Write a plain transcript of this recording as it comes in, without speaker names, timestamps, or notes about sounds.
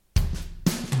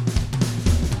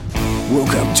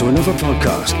Welcome to another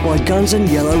podcast by Guns and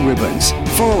Yellow Ribbons.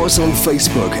 Follow us on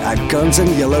Facebook at Guns and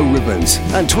Yellow Ribbons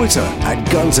and Twitter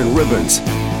at Guns and Ribbons.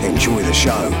 Enjoy the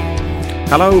show.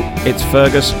 Hello, it's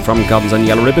Fergus from Guns and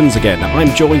Yellow Ribbons again.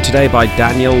 I'm joined today by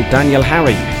Daniel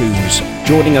Harry, who's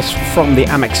joining us from the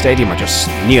Amex Stadium, or just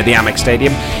near the Amex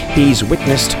Stadium. He's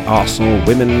witnessed Arsenal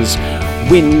women's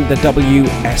win the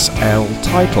WSL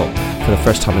title for the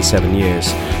first time in 7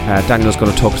 years. Daniel's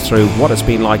going to talk us through what it's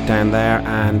been like down there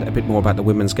and a bit more about the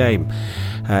women's game.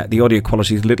 The audio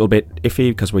quality is a little bit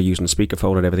iffy because we're using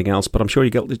speakerphone and everything else, but I'm sure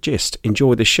you get the gist.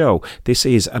 Enjoy the show. This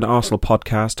is an Arsenal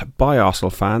podcast by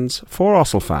Arsenal fans for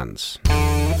Arsenal fans.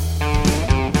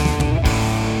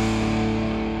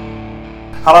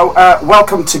 Hello,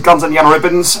 welcome to Guns and Yellow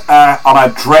Ribbons on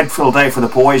a dreadful day for the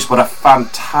boys, but a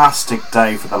fantastic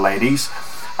day for the ladies.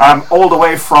 All the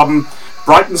way from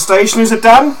Brighton Station, is it,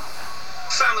 Dan?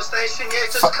 Falmouth Station, yeah,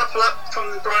 just a couple up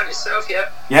from Brighton itself,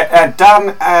 yeah. Yeah,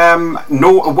 Dan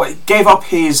gave up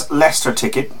his Leicester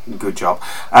ticket, good job,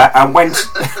 and went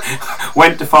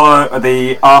to follow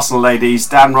the Arsenal ladies.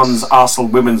 Dan runs Arsenal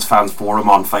Women's Fans Forum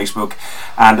on Facebook,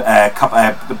 and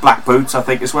the Black Boots, I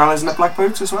think, as well, isn't it? Black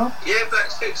Boots as well? Yeah,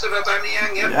 Black Boots of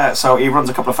Aubameyang, yeah. Yeah, so he runs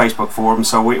a couple of Facebook forums,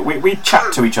 so we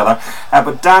chat to each other.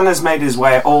 But Dan has made his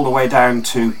way all the way down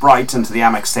to Brighton, to the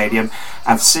Amex Stadium,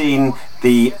 and seen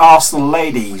the Arsenal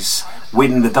ladies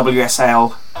win the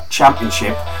WSL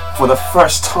Championship for the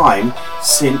first time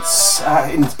since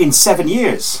in 7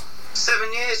 years.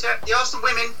 7 years, yeah. The Arsenal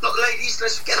women, not the ladies,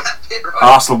 let's forget that bit, right?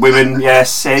 Arsenal women,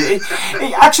 yes.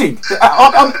 Actually,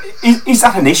 is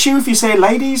that an issue if you say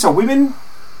ladies or women?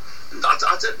 Do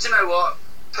you know what?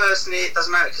 Personally, it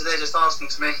doesn't matter because they're just Arsenal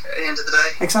to me at the end of the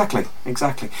day.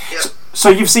 Exactly. Yeah. So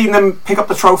you've seen them pick up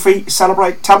the trophy,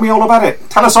 celebrate. Tell me all about it.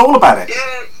 Tell us all about it.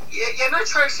 Yeah, no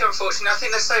trophy, unfortunately. I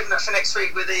think they're saving that for next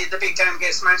week with the big game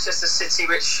against Manchester City,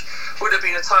 which would have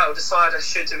been a title decider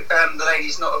should the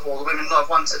ladies not have, or the women not have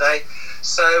won today.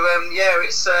 So,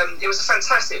 it was a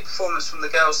fantastic performance from the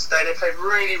girls today. They played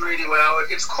really, really well.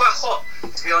 It was quite hot,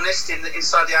 to be honest,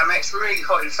 inside the Amex, really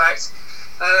hot, in fact.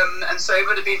 And so it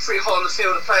would have been pretty hot on the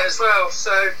field of play as well.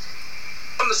 So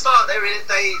from the start, they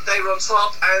were on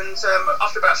top, and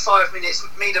after about 5 minutes,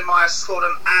 Miedemeier scored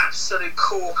an absolute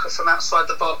corker from outside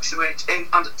the box. She went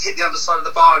hit the underside of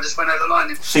the bar and just went over the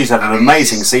line. She's had an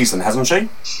amazing season, hasn't she?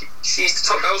 She's the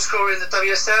top goal scorer in the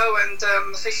WSL, and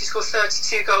I think she scored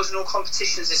 32 goals in all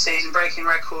competitions this season, breaking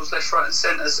records left, right, and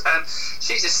centres.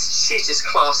 She's just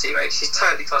classy, mate. She's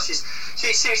totally classy.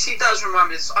 She does remind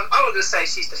me. I was going to say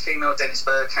she's the female Dennis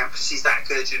Bergkamp because she's that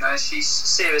good, you know. She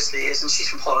seriously is, and she's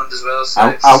from Holland as well. So,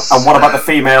 and what about the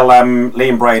female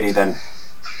Liam Brady then?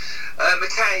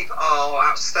 McCabe,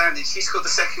 outstanding. She scored the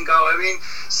second goal. I mean,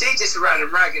 she just ran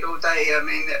and ragged all day. I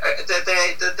mean,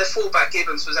 the fullback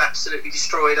Gibbons was absolutely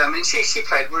destroyed. I mean, she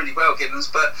played really well, Gibbons,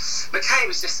 but McCabe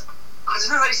was just, I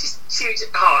don't know, it's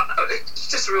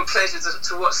just a real pleasure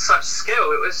to watch such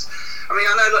skill. It was, I mean,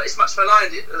 I know it's much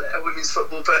maligned at women's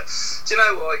football, but do you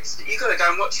know what? You got to go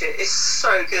and watch it. It's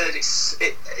so good.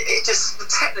 It just, the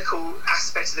technical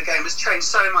aspect of the game has changed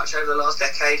so much over the last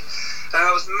decade. And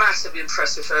I was massively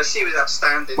impressed with her. She was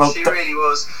outstanding. Well, she really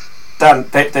was. Dan,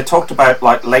 they talked about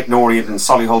like Leyton Orient and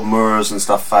Solihull Moors and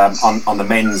stuff on the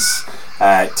men's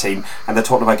team, and they're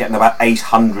talking about getting about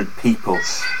 800 people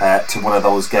to one of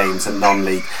those games in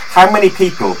non-league. How many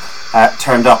people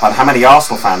turned up, and how many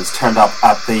Arsenal fans turned up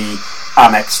at the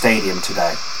Amex Stadium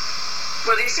today?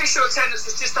 Well, the official attendance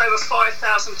was just over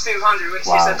 5,200, which is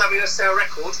a WSL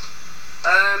record.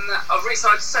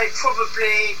 I'd say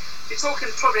probably. You're talking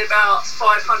probably about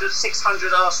 500,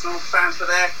 600 Arsenal fans were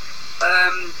there.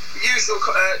 Usual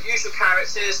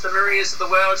characters, the Marias of the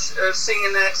world,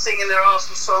 singing their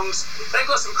Arsenal songs. They've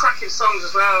got some cracking songs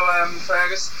as well,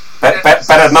 Fergus.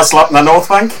 Better than us lot in the North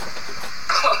Bank?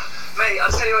 Mate,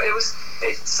 I'll tell you what,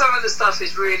 some of the stuff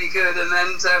is really good, and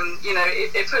then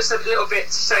it puts a little bit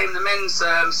to shame the men's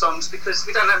songs because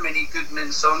we don't have many good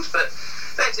men's songs, but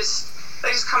they just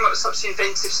come up with such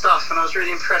inventive stuff, and I was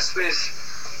really impressed with.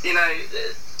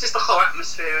 Just the whole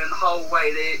atmosphere and the whole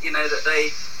way they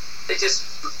just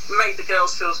made the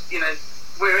girls feel,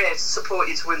 we're here to support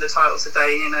you to win the title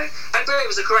today, And it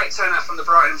was a great turnout from the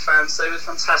Brighton fans, so it was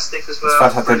fantastic as well.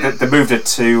 It's fantastic. They moved it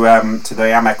to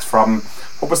the Amex from,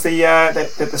 what was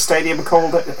the stadium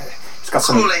called? It's got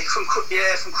some... Crawley,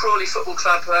 from Crawley Football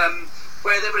Club,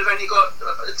 where they would have only got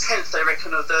a tenth, I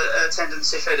reckon, of the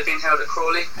attendance if it had been held at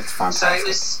Crawley. It's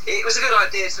fantastic. So it was a good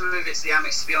idea to move it to the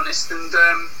Amex, to be honest. And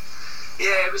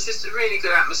Yeah, it was just a really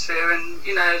good atmosphere, and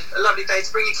a lovely day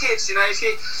to bring your kids.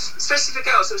 Especially for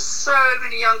girls, there were so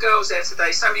many young girls there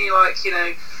today. So many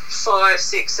 5,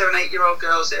 6, 7, 8-year-old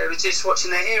girls there were just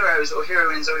watching their heroes or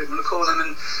heroines, or even want to call them,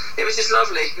 and it was just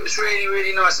lovely. It was really,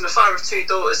 really nice. And the father of 2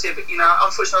 daughters here, but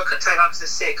unfortunately I couldn't take them because they're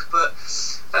sick. But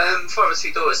father of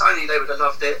 2 daughters, I knew they would have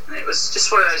loved it, and it was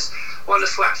just one of those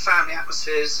wonderful family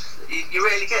atmospheres you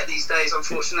rarely get these days,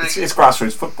 unfortunately. It's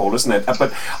grassroots football, isn't it?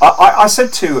 But I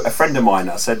said to a friend of mine,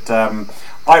 I said,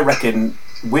 I reckon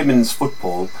women's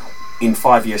football in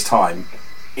 5 years' time,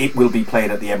 it will be played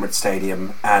at the Emirates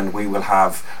Stadium, and we will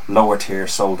have lower tier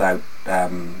sold out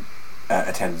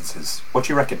attendances. What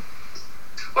do you reckon?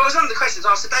 Well, it was one of the questions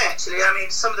asked today, actually. I mean,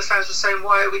 some of the fans were saying,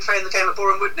 why are we playing the game at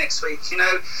Boreham Wood next week?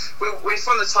 We've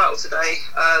won the title today.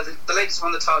 The ladies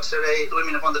won the title today. The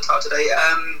women have won the title today.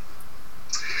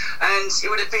 And it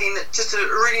would have been just a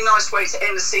really nice way to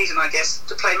end the season, I guess,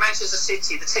 to play Manchester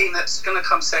City, the team that's going to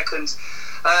come second,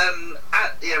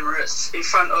 at the Emirates, in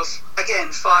front of,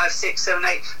 again, 5, 6, 7,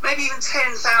 8, maybe even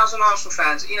 10,000 Arsenal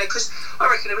fans, because I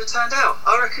reckon it would have turned out.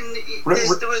 I reckon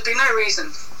there would be no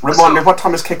reason. Remind me, what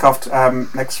time is kick-off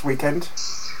next weekend?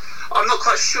 I'm not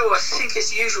quite sure. I think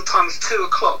it's the usual time of 2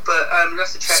 o'clock, but we'll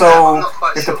have to check so that. I'm not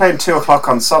quite sure. If they're playing 2 o'clock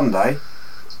on Sunday,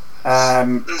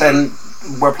 then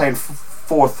we're playing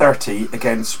 4:30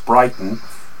 against Brighton.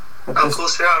 Of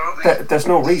course we are, aren't we? There's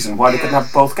no reason why they couldn't have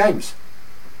both games.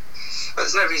 Well,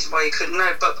 there's no reason why you couldn't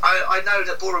know, but I know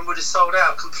that Boreham Wood is sold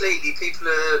out completely. People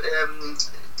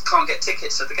can't get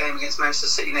tickets at the game against Manchester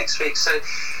City next week, so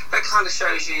that kind of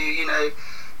shows you,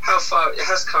 how far it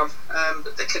has come.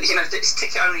 But it's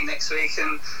ticket only next week,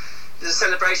 and there's a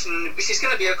celebration which is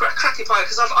going to be a cracky pie,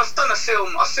 because I've done a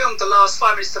film. I filmed the last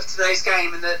 5 minutes of today's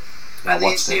game and the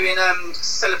ensuing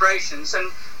celebrations,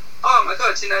 and oh my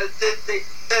god,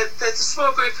 the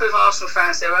small group of Arsenal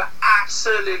fans, they were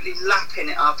absolutely lapping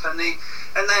it up, and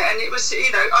it was,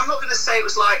 I'm not going to say it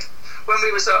was like when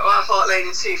we was at Hart Lane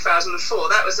in 2004.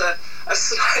 That was a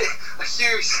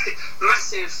huge,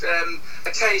 massive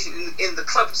occasion in the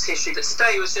club's history, but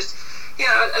today was just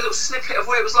a little snippet of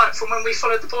what it was like from when we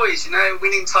followed the boys,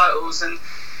 winning titles. And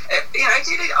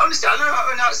honestly, I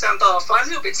know it sounds daft, but I had a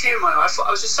little bit of tear in my eye.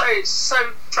 I was just so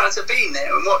proud to have been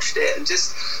there and watched it, and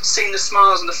just seen the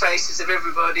smiles on the faces of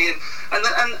everybody, and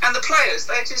the players.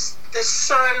 They're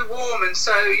so warm, and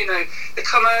so they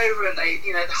come over and they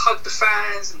hug the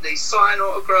fans, and they sign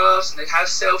autographs, and they have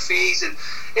selfies, and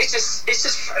it's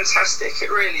just fantastic. It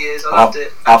really is. I loved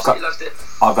it. Absolutely loved it.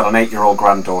 I've got an 8-year-old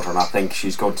granddaughter, and I think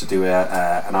she's going to do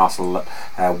an Arsenal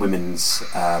women's.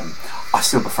 I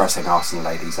still prefer saying Arsenal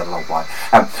ladies. I don't know why.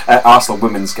 Arsenal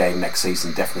women's game next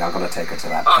season. Definitely, I'm going to take her to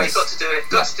that. Oh, you've got to do it.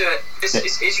 Got to do it.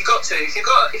 You've got to. If you've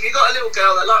got a little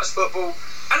girl that likes football,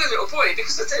 and a little boy,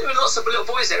 because there were lots of little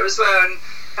boys there as well, and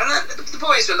the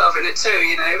boys were loving it too.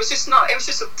 It was just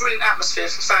a brilliant atmosphere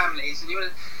for families. And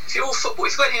if you've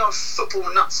got any football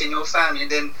nuts in your family,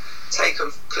 then take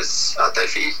them, because I don't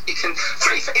think you can.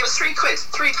 It was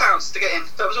 £3 to get in.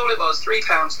 That was all it was, £3.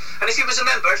 And if you was a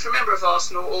member of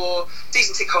Arsenal or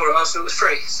decent ticket holder of Arsenal, it was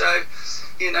free. So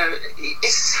it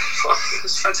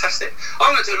was fantastic.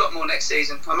 I'm going to do a lot more next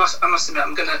season. I must admit,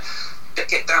 I'm going to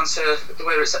get down to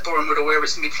whether it's at Boreham Wood or wherever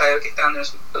it's going to be played. I'll get down there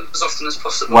as often as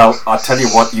possible. Well, I tell you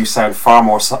what, you sound far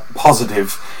more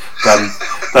positive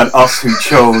than us who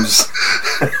chose.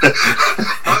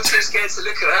 I'm too scared to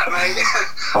look at that, mate.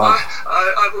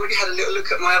 I've already had a little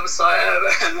look at my other side,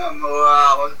 and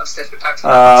I'm stepping back to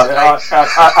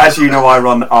that. As you know, I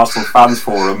run Arsenal Fans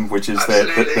Forum, which is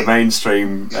the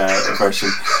mainstream version.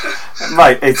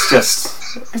 Mate, it's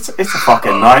a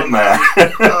fucking nightmare.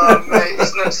 Oh, mate,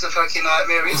 it's not just a fucking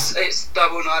nightmare. It's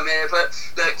double nightmare. But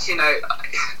look,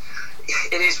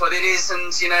 it is what it is,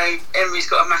 and Emery's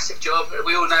got a massive job.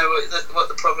 We all know what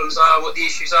the problems are, what the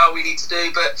issues are. We need to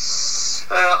do, but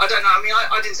I don't know. I mean,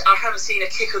 I haven't seen a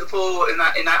kick of the ball in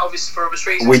that for obvious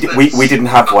reasons. We didn't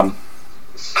have one.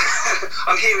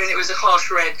 I'm hearing it was a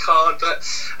harsh red card, but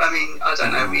I mean, I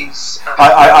don't know.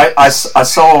 I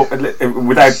saw,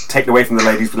 without taking away from the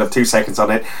ladies, we'll have 2 seconds on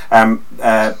it.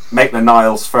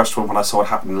 Maitland-Niles' first one, when I saw it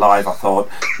happen live, I thought,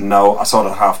 no. I saw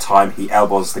it at half time. He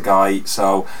elbows the guy,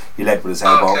 so he led with his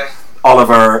elbow. Okay.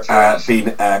 Oliver,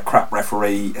 being a crap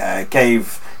referee,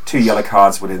 gave 2 yellow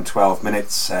cards within 12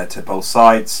 minutes to both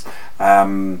sides.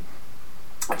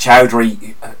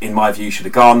 Chowdhury, in my view, should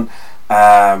have gone.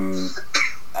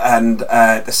 And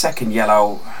the second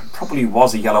yellow probably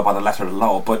was a yellow by the letter of the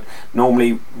law, but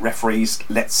normally referees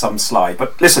let some slide.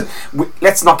 But listen,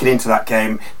 let's not get into that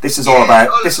game. This is all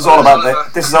about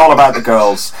the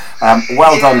girls.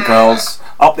 Well done, girls.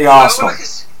 Up the Arsenal.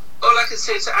 all I can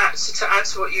say to add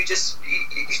to what you just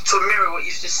to mirror what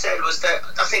you just said was that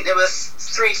I think there were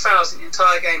 3,000 in the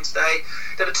entire game today.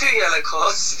 There were 2 yellow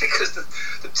cards because the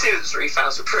 2 of the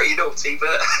 3,000 were pretty naughty,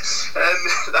 but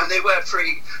and they were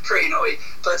pretty naughty.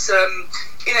 But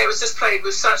it was just played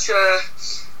with such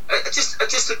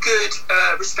just a good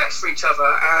respect for each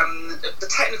other. The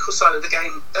technical side of the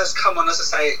game has come on, as I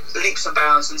say, leaps and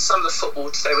bounds, and some of the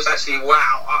football today was actually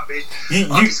wow. I mean,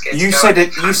 you said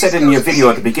in your video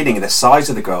at the beginning, the size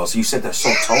of the girls. You said they're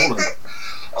so tall.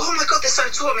 Oh my God, they're so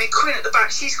tall. I mean, Quinn at the back,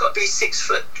 she's got to be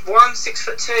 6'1",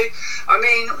 6'2". I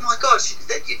mean, oh my God,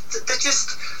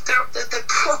 they're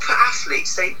proper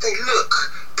athletes. They look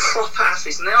proper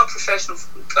athletes, and they are professional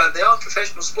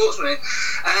sportsmen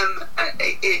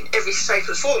in every shape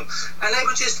and form. And they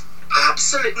were just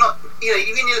absolutely not. You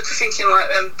look at thinking like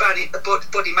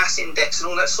body mass index and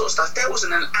all that sort of stuff. There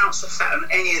wasn't an ounce of fat on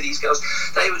any of these girls.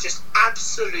 They were just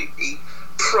absolutely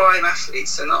prime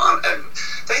athletes, and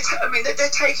they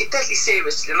take it deadly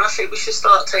seriously, and I think we should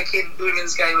start taking the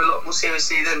women's game a lot more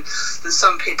seriously than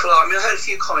some people are. I mean, I heard a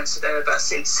few comments today about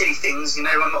silly things. I'm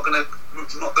not going to.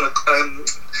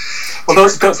 Well,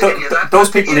 those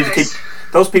people need to keep.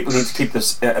 Those people need to keep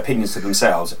their opinions to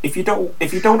themselves. If you don't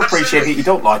appreciate it, you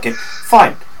don't like it,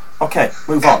 fine, okay,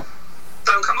 move on.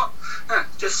 Don't come up. No,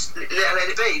 just let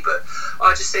it be. But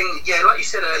I just think, like you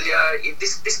said earlier,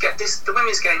 the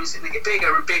women's game is going to get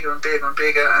bigger and bigger and bigger and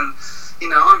bigger. And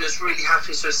I'm just really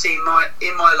happy to have seen in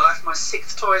my life my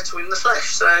 6th title in the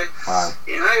flesh. So wow.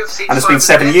 And it's been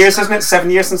 7 years, isn't it? 7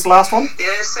 years since the last one.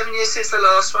 Yeah, 7 years since the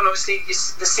last one. Obviously,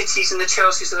 the Cities and the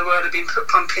Chelseas of the world have been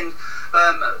pumping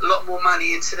a lot more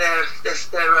money into their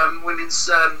women's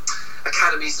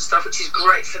academies and stuff, which is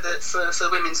great for the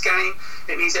women's game.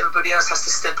 It means everybody else has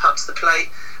to step up to the plate,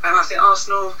 and I think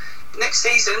Arsenal next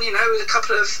season, with a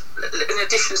couple of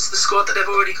additions to the squad that they've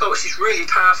already got, which is really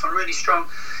powerful and really strong,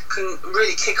 can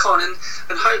really kick on and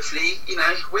hopefully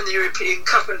win the European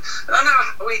Cup. And I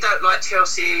know we don't like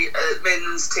Chelsea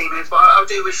men's team, but I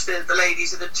do wish the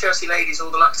ladies, the Chelsea ladies,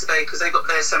 all the luck today, because they got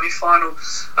their semi-final.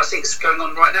 I think it's going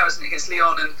on right now, isn't it, against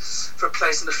Lyon, and for a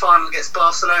place in the final against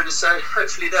Barcelona. So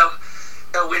hopefully they'll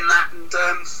win that, and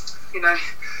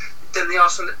then the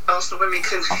Arsenal women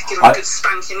can give them a good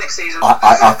spanking next season.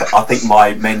 I think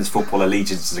my men's football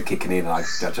allegiances are kicking in, and I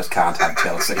just can't have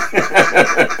Chelsea. Yeah,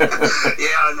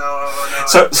 I know.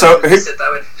 So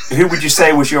who would you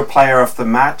say was your player of the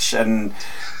match? And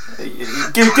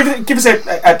give us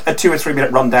a 2 or 3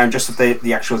 minute rundown just of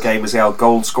the actual game as well,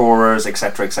 goal scorers,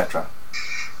 etc., etc.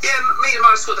 Yeah, Mia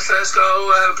Mara scored the first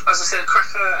goal. As I said, a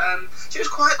cracker. She was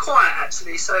quite quiet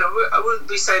actually, so I wouldn't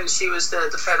be saying that she was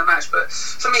the fan of the match. But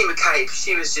for me, McCabe,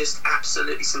 she was just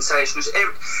absolutely sensational.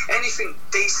 Anything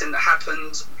decent that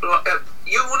happened,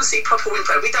 you want to see proper wing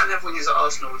play. We don't have wingers at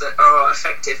Arsenal that are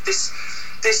effective. This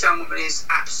young woman is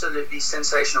absolutely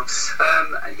sensational.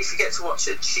 If you get to watch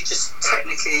it, she's just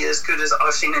technically as good as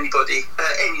I've seen anybody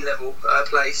at any level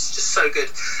play. She's just so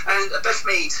good. And Beth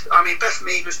Mead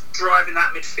was driving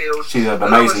that midfield. She's had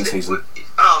an amazing season.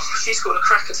 She scored a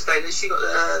cracker today. Then she got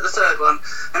the third one,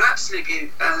 an absolute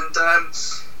beaut. And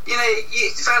you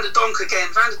Van der Donk again.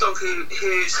 Van der Donk, who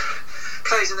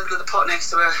plays in the middle of the park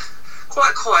next to her.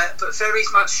 Quite quiet, but very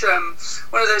much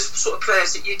one of those sort of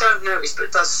players that you don't notice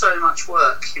but does so much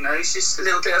work. He's just a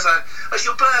little bit of a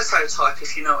Gilberto type,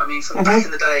 if you know what I mean, from back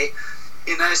in the day.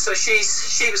 So she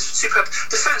was superb.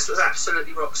 Defence was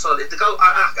absolutely rock solid.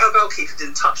 Our goalkeeper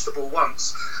didn't touch the ball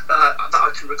once that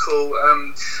I can recall.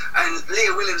 And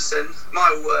Leah Williamson, my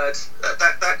word,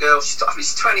 that girl,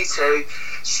 she's 22.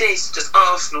 She's just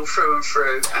Arsenal through and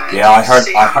through. And I heard.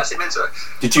 How much it meant to her.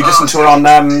 Did you listen to her on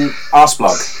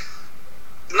Arsblog?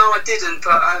 No, I didn't,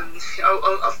 but I'll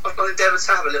endeavour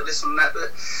to have a little listen on that.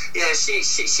 But yeah, she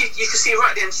you could see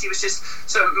right at the end, she was just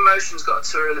so emotions got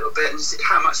to her a little bit, and just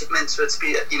how much it meant to her to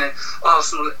be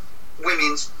Arsenal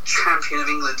women's champion of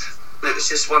England. It was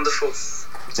just wonderful. Listen,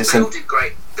 they all did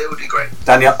great.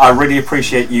 Daniel, I really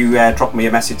appreciate you dropping me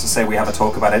a message to say we have a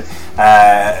talk about it.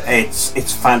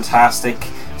 It's fantastic.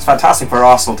 It's fantastic for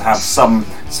Arsenal to have some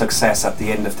success at the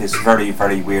end of this very,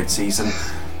 very weird season.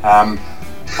 Have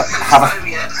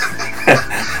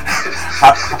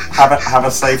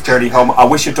a safe journey home. I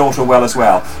wish your daughter well as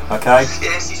well. Okay.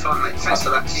 Yeah, she's fine, mate. Thanks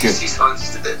for that. She's fine.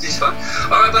 She's fine.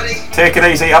 All right, buddy. Take it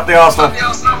easy. Up the Arsenal.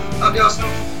 Up the Arsenal.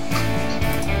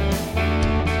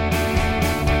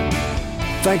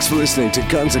 Thanks for listening to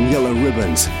Guns and Yellow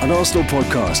Ribbons, an Arsenal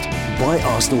podcast by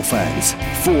Arsenal fans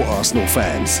for Arsenal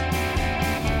fans.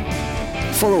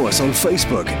 Follow us on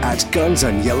Facebook at Guns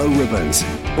and Yellow Ribbons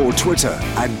or Twitter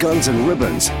at Guns and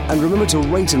Ribbons, and remember to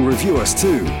rate and review us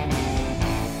too.